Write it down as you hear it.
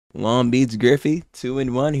Long Beach Griffy,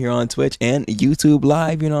 2-in-1 here on Twitch and YouTube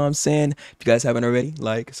Live. You know what I'm saying? If you guys haven't already,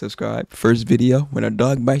 like, subscribe. First video when a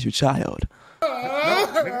dog bites your child. No,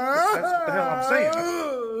 nigga, that's what the hell I'm saying.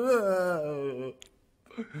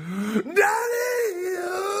 Daddy!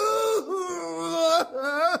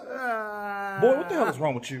 Boy, what the hell is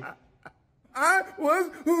wrong with you? I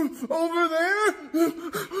was over there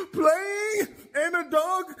playing and a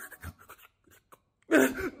dog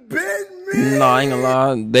bit me. Nah, I ain't gonna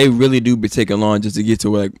lie. They really do be taking long just to get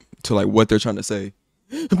to what they're trying to say.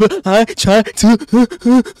 But I try to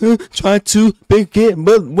pick it,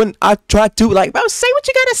 but when I try to, like, bro, say what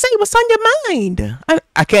you gotta say. What's on your mind?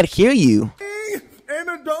 I can't hear you. And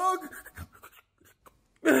a dog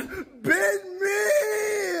bit me.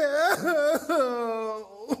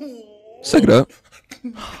 Suck it up.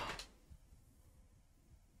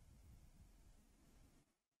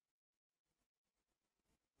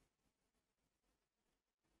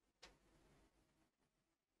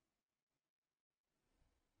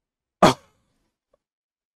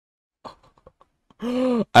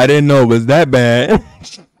 I didn't know it was that bad.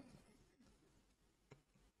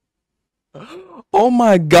 Oh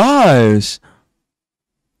my gosh.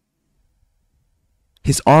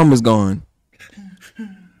 His arm was gone.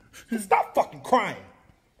 Stop fucking crying.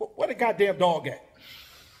 Where the goddamn dog at?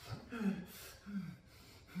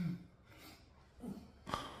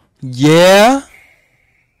 Yeah?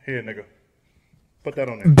 Here, nigga. Put that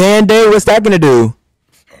on there. Band-Aid, what's that gonna do?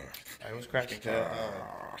 Hey, what's cracking, Chad?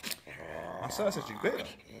 My son said you bit him.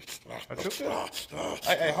 I took it.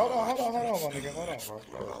 Hey, hold on, my nigga. Hold on,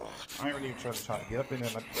 bro. I ain't really even trying to get up in there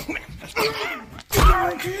like...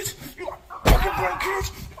 kids! You like fucking black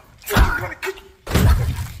kids!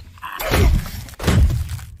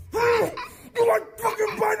 You like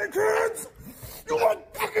fucking biting kids! You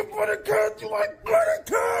like fucking biting kids! You like biting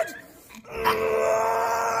kids!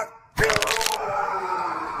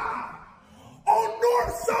 On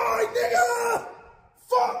north side, nigga!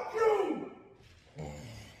 Fuck you!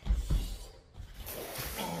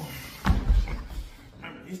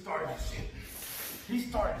 He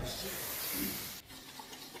started this shit.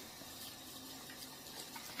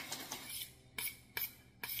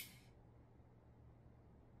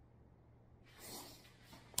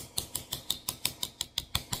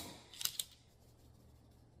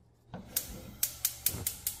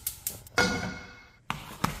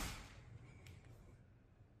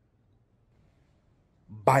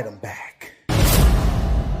 Bite him back.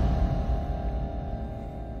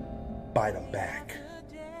 Bite him back.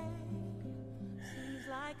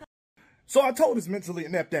 So I told his mentally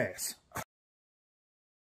inept ass.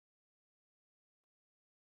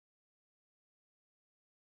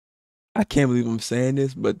 I can't believe I'm saying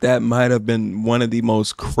this, but that might have been one of the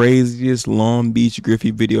most craziest Long Beach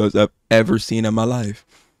Griffy videos I've ever seen in my life.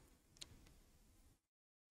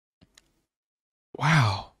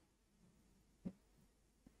 Wow.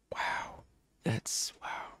 Wow. That's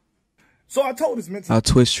wow. So I told his mentally How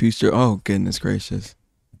Twitch treats your, oh goodness gracious.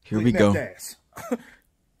 Here we go. ass.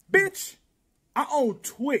 Bitch, I own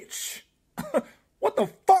Twitch. What the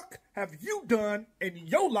fuck have you done in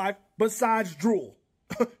your life besides drool?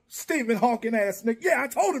 Stephen Hawking ass nigga. Yeah, I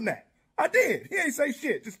told him that. I did. He ain't say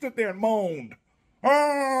shit. Just stood there and moaned.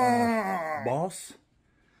 Boss,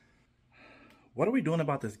 what are we doing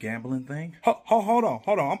about this gambling thing? Hold on.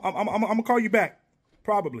 I'm gonna call you back.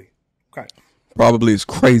 Probably. Okay. Probably is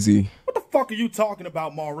crazy. What the fuck are you talking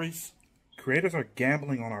about, Maurice? Creators are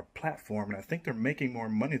gambling on our platform, and I think they're making more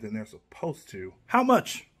money than they're supposed to. How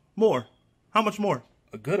much? More. How much more?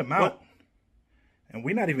 A good amount. What? And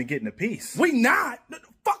we're not even getting a piece. We not?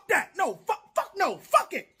 Fuck that. No,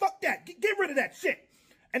 fuck it. Fuck that. Get rid of that shit.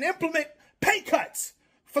 And implement pay cuts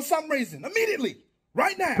for some reason. Immediately.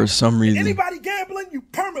 Right now. For some reason. And anybody gambling, you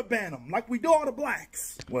permaban them like we do all the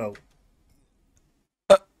blacks. Well.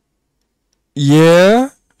 Yeah?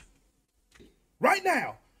 Right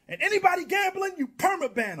now. And anybody gambling, you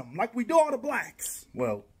permaban them like we do all the blacks.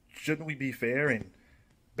 Well, shouldn't we be fair and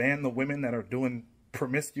ban the women that are doing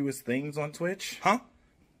promiscuous things on Twitch? Huh?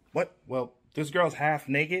 What? Well, this girl's half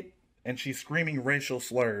naked and she's screaming racial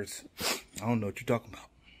slurs. I don't know what you're talking about.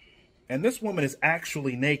 And this woman is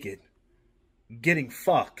actually naked, getting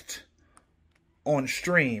fucked on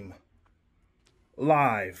stream,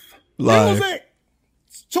 live. Music!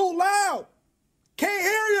 It's too loud! Can't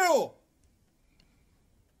hear you!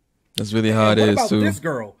 That's really how it is, what about too. This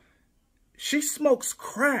girl? She smokes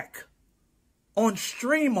crack on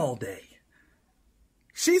stream all day.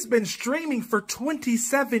 She's been streaming for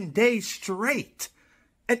 27 days straight.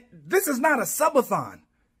 And this is not a subathon.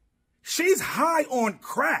 She's high on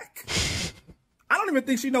crack. I don't even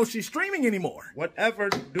think she knows she's streaming anymore. Whatever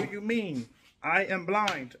do you mean? I am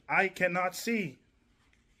blind. I cannot see.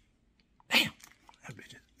 Damn. That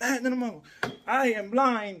bitch is bad in the mouth. I am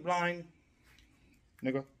blind.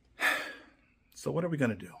 Nigga. So what are we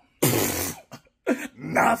gonna do?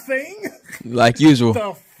 Nothing? Like usual.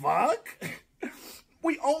 The fuck?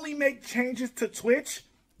 We only make changes to Twitch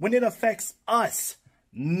when it affects us,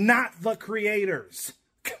 not the creators.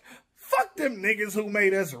 Fuck them niggas who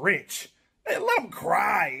made us rich. Hey, let them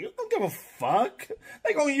cry. Don't give a fuck.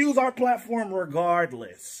 They gonna use our platform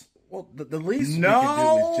regardless. Well, the least we can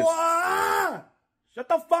do is just... Shut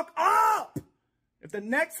the fuck up! If the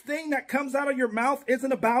next thing that comes out of your mouth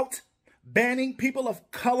isn't about banning people of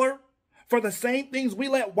color for the same things we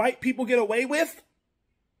let white people get away with,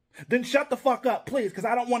 then shut the fuck up, please, because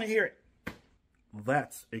I don't want to hear it.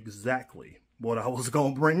 That's exactly what I was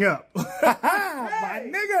gonna bring up. My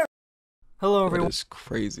nigga! Hello, That everyone. is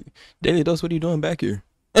crazy. Daily Dose, what are you doing back here?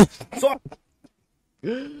 So,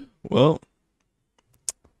 Well,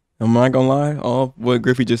 I'm not gonna lie. All what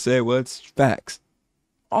Griffy just said was facts.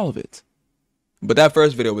 All of it. But that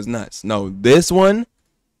first video was nuts. No, this one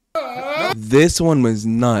was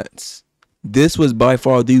nuts. This was by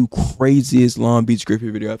far the craziest Long Beach Griffy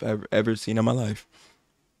video I've ever seen in my life.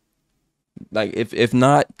 Like, if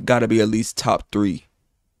not, gotta be at least top 3.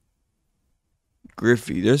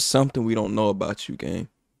 Griffy, there's something we don't know about you, gang.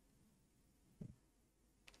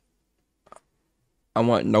 I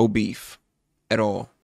want no beef at all.